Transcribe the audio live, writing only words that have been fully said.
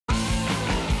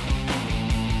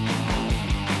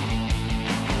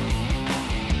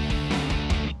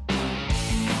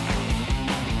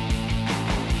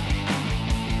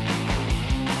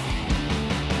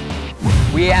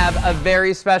We have a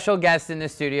very special guest in the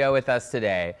studio with us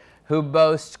today who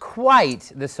boasts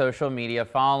quite the social media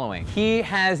following. He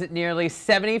has nearly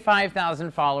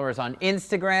 75,000 followers on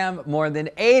Instagram, more than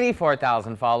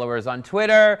 84,000 followers on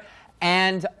Twitter,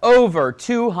 and over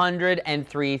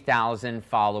 203,000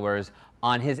 followers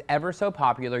on his ever so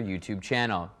popular YouTube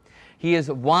channel. He is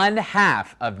one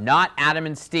half of Not Adam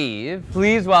and Steve.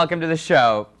 Please welcome to the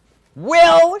show,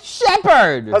 Will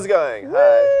Shepherd. How's it going?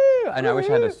 Hi. I know, I wish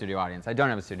I had a studio audience. I don't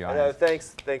have a studio audience.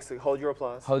 Thanks. Hold your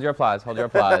applause. Hold your applause. Hold your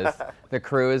applause. The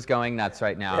crew is going nuts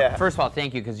right now. Yeah. First of all,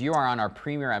 thank you, because you are on our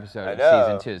premiere episode of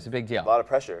season 2. It's a big deal. A lot of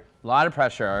pressure. A lot of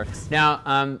pressure.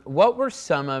 Now, what were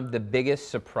some of the biggest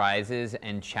surprises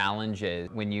and challenges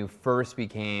when you first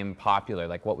became popular?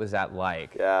 Like, what was that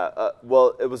like? Yeah,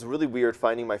 well, it was really weird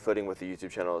finding my footing with the YouTube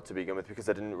channel to begin with, because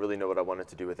I didn't really know what I wanted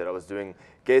to do with it. I was doing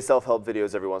gay self-help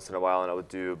videos every once in a while, and I would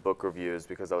do book reviews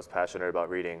because I was passionate about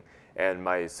reading, and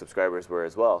my subscribers were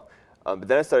as well. But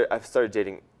then I started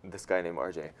dating this guy named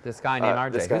RJ. This guy named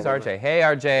RJ. Who's RJ? Hey,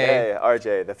 RJ. Hey,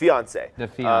 RJ, the fiance. The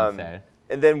fiance.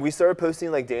 And then we started posting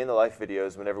like day in the life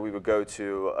videos whenever we would go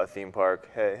to a theme park.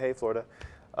 Hey, Florida.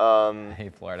 Hey,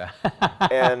 Florida.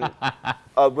 And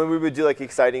when we would do like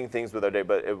exciting things with our day,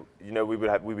 but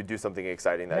we would do something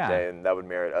exciting that day, and that would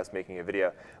merit us making a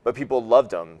video. But people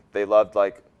loved them. They loved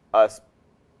like us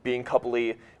being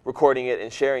coupley, recording it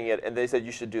and sharing it, and they said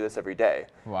you should do this every day.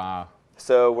 Wow.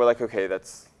 So we're like, okay,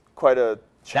 that's quite a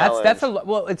challenge.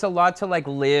 Well, it's a lot to like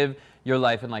live your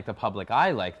life in like the public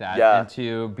eye like that, and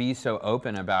to be so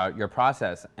open about your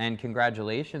process. And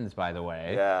congratulations, by the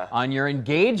way, on your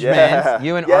engagement. Yeah.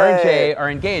 You and RJ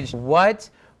are engaged. What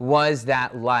was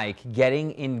that like,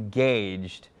 getting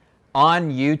engaged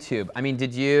on YouTube? I mean,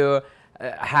 did you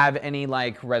have any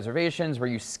like reservations? Were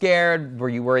you scared? Were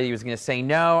you worried he was going to say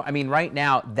no? I mean, right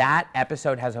now that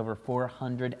episode has over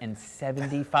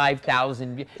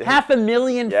 475,000 views,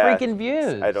 500,000 freaking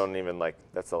views. I don't even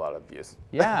that's a lot of views.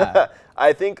 Yeah.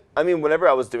 I mean, whenever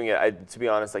I was doing it, to be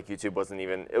honest, like YouTube wasn't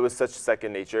even, it was such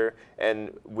second nature,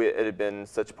 and it had been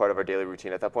such a part of our daily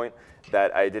routine at that point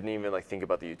that I didn't even like think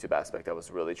about the YouTube aspect. I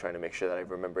was really trying to make sure that I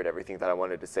remembered everything that I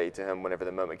wanted to say to him whenever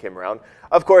the moment came around.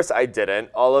 Of course I didn't.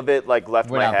 All of it like left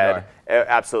my head.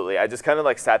 Absolutely. I just kind of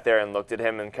like sat there and looked at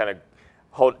him and kind of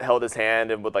held his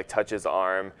hand and would like touch his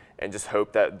arm and just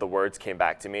hope that the words came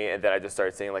back to me. And then I just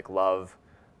started saying like love,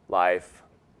 life,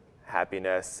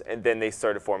 happiness, and then they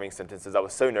started forming sentences. I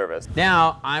was so nervous.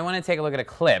 Now, I want to take a look at a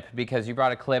clip, because you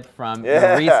brought a clip from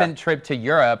your recent trip to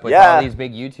Europe with all these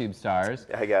big YouTube stars.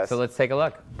 I guess. So let's take a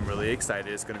look. I'm really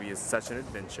excited. It's going to be such an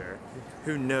adventure.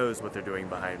 Who knows what they're doing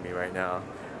behind me right now.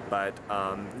 But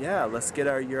yeah, let's get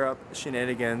our Europe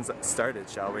shenanigans started,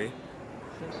 shall we?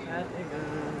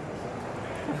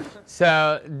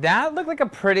 So that looked like a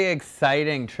pretty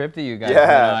exciting trip that you guys went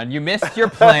on. You missed your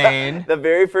plane. The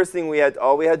very first thing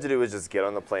all we had to do was just get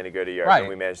on the plane to go to Europe, and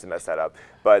we managed to mess that up.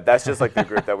 But that's just like the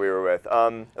group that we were with.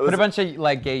 Put a bunch of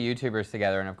like gay YouTubers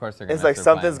together, and of course they're gonna. It's like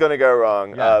something's gonna go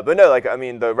wrong. But no, like I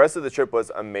mean, the rest of the trip was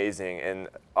amazing, and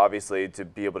obviously to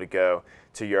be able to go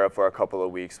to Europe for a couple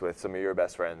of weeks with some of your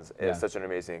best friends is such an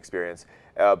amazing experience.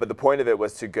 But the point of it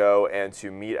was to go and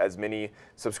to meet as many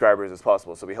subscribers as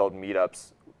possible. So we held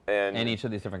meetups. In each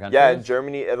of these different countries? Yeah,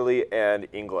 Germany, Italy, and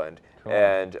England. Cool.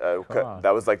 And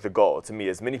that was like the goal, to meet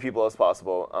as many people as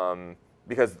possible,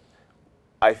 because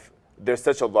there's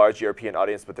such a large European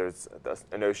audience, but there's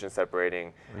an ocean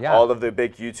separating all of the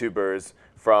big YouTubers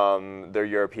from their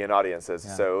European audiences.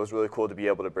 So it was really cool to be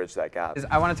able to bridge that gap.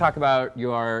 I want to talk about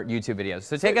your YouTube videos.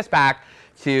 So take us back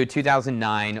to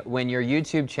 2009 when your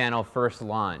YouTube channel first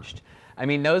launched. I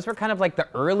mean, those were kind of like the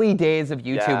early days of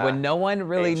YouTube when no one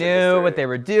really knew what they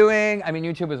were doing. I mean,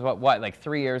 YouTube was what, like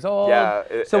 3 years old? Yeah.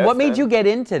 So what made you get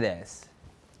into this?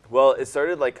 Well, it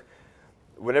started like,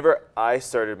 whenever I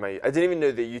started I didn't even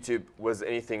know that YouTube was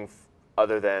anything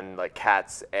other than like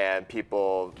cats and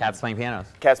people. Cats playing pianos.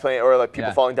 Cats playing, or like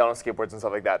people falling down on skateboards and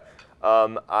stuff like that.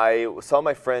 I saw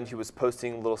my friend, he was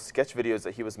posting little sketch videos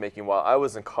that he was making while I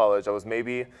was in college. I was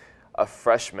maybe a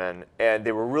freshman, and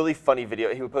they were really funny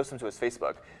videos. He would post them to his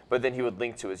Facebook, but then he would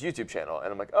link to his YouTube channel.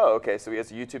 And I'm like, oh, okay, so he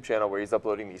has a YouTube channel where he's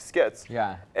uploading these skits.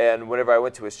 Yeah. And whenever I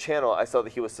went to his channel, I saw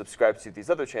that he was subscribed to these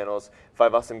other channels,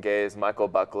 5 Awesome Gays, Michael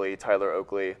Buckley, Tyler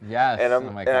Oakley. Yes, and oh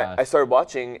my gosh. I started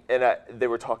watching, and they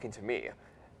were talking to me.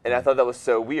 And I thought that was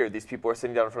so weird. These people were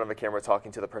sitting down in front of a camera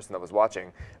talking to the person that was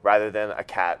watching, rather than a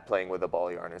cat playing with a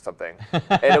ball yarn or something.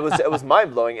 And it was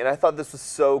mind-blowing, and I thought this was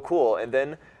so cool. And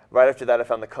then right after that, I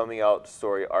found the Coming Out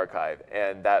Story archive,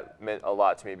 and that meant a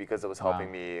lot to me because it was helping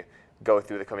me go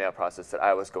through the coming out process that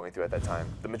I was going through at that time.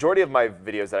 The majority of my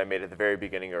videos that I made at the very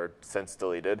beginning are since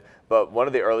deleted, but one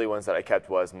of the early ones that I kept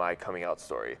was my coming out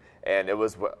story. And it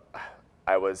was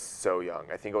I was so young.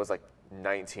 I think I was like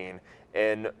 19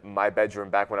 in my bedroom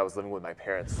back when I was living with my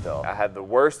parents still. I had the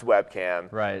worst webcam,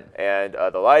 right? And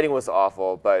the lighting was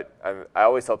awful, but I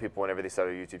always tell people whenever they start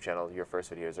a YouTube channel, your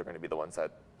first videos are going to be the ones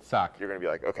that suck. You're going to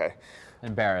be like, okay.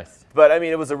 Embarrassed. But I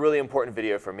mean, it was a really important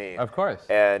video for me. Of course.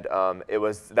 And it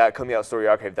was that coming out story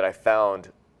archive that I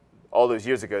found all those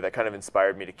years ago that kind of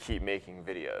inspired me to keep making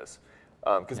videos.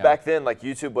 Because back then, like,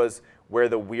 YouTube was where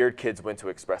the weird kids went to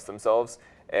express themselves.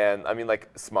 And I mean,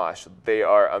 like, Smosh, they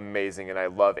are amazing, and I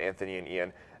love Anthony and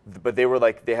Ian. But they were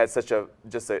like, they had such they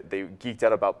geeked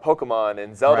out about Pokemon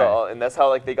and Zelda, right. And that's how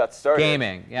like they got started.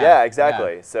 Gaming, yeah. Yeah,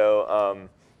 exactly. Yeah. So.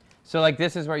 So like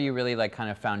this is where you really like kind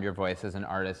of found your voice as an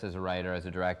artist, as a writer, as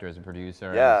a director, as a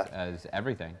producer, as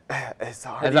everything. It's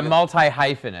hard as a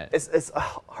multi-hyphenate. It's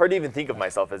hard to even think of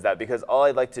myself as that because all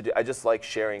I like to do, I just like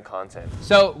sharing content.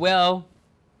 So, Will,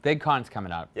 VidCon's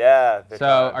coming up. Yeah. VidCon.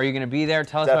 So, are you going to be there?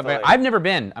 Tell us Definitely. about it. I've never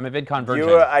been. I'm a VidCon virgin.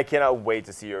 I cannot wait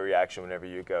to see your reaction whenever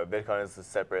you go. VidCon is a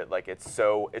separate, like it's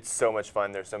so much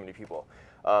fun. There's so many people.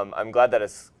 I'm glad that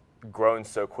it's grown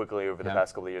so quickly over the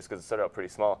past couple of years because it started out pretty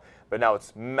small, but now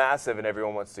it's massive and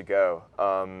everyone wants to go.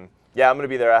 Yeah, I'm going to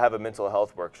be there. I have a mental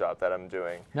health workshop that I'm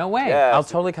doing. No way. Yeah, I'll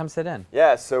totally come sit in.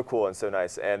 Yeah, it's so cool and so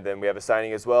nice. And then we have a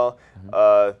signing as well.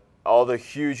 Mm-hmm. All the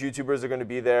huge YouTubers are going to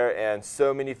be there and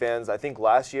so many fans. I think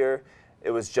last year it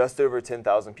was just over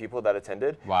 10,000 people that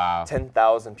attended. Wow.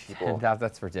 10,000 people. 10,000,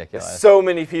 that's ridiculous. It's so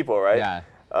many people, right? Yeah.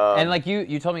 And like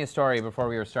you told me a story before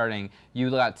we were starting. You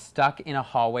got stuck in a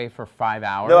hallway for 5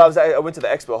 hours. No, I went to the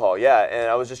expo hall, yeah, and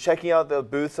I was just checking out the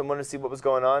booths and wanted to see what was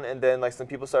going on, and then like some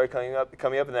people started coming up,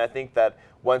 and then I think that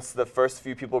once the first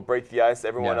few people break the ice,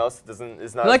 everyone else is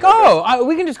not. You're like,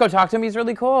 we can just go talk to him. He's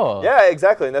really cool. Yeah,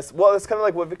 exactly, and that's kind of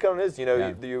like what VidCon is. You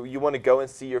know, you want to go and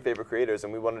see your favorite creators,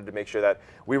 and we wanted to make sure that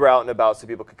we were out and about so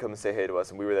people could come and say hey to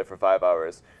us, and we were there for 5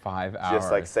 hours. 5 hours.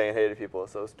 Just like saying hey to people,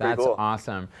 so it's pretty cool. That's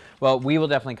awesome. Well, we will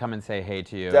definitely come and say hey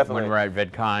to you definitely. when we're at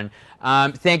VidCon.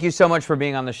 Thank you so much for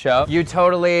being on the show. You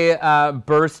totally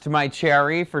burst my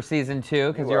cherry for season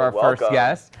 2 because you're our first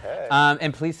guest. Hey.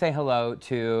 And please say hello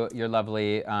to your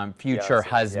lovely future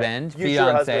husband,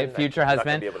 future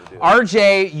husband.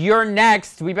 RJ, you're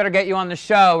next. We better get you on the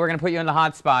show. We're gonna put you in the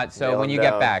hot spot. So when you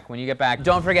get back,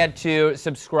 don't forget to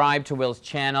subscribe to Will's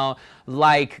channel,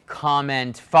 like,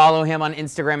 comment, follow him on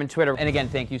Instagram and Twitter. And again,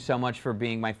 thank you so much for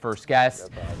being my first guest.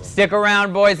 No problem. Stick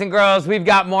around, boys and girls. We've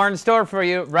got more in store for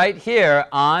you right here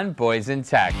on Boys in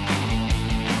Tech.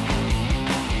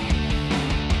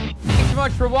 Thanks so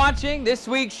much for watching this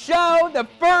week's show, the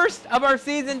first of our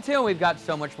season 2. We've got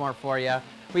so much more for you.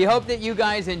 We hope that you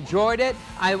guys enjoyed it.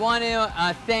 I want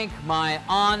to thank my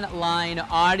online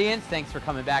audience. Thanks for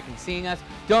coming back and seeing us.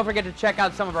 Don't forget to check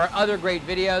out some of our other great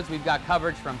videos. We've got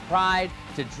coverage from Pride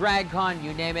to DragCon,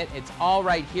 you name it. It's all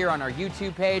right here on our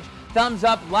YouTube page. Thumbs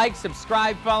up, like,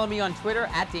 subscribe, follow me on Twitter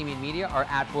at Damian Media or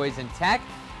at Boys in Tech.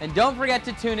 And don't forget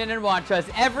to tune in and watch us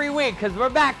every week because we're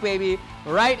back, baby,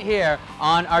 right here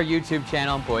on our YouTube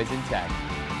channel, Boys in Tech.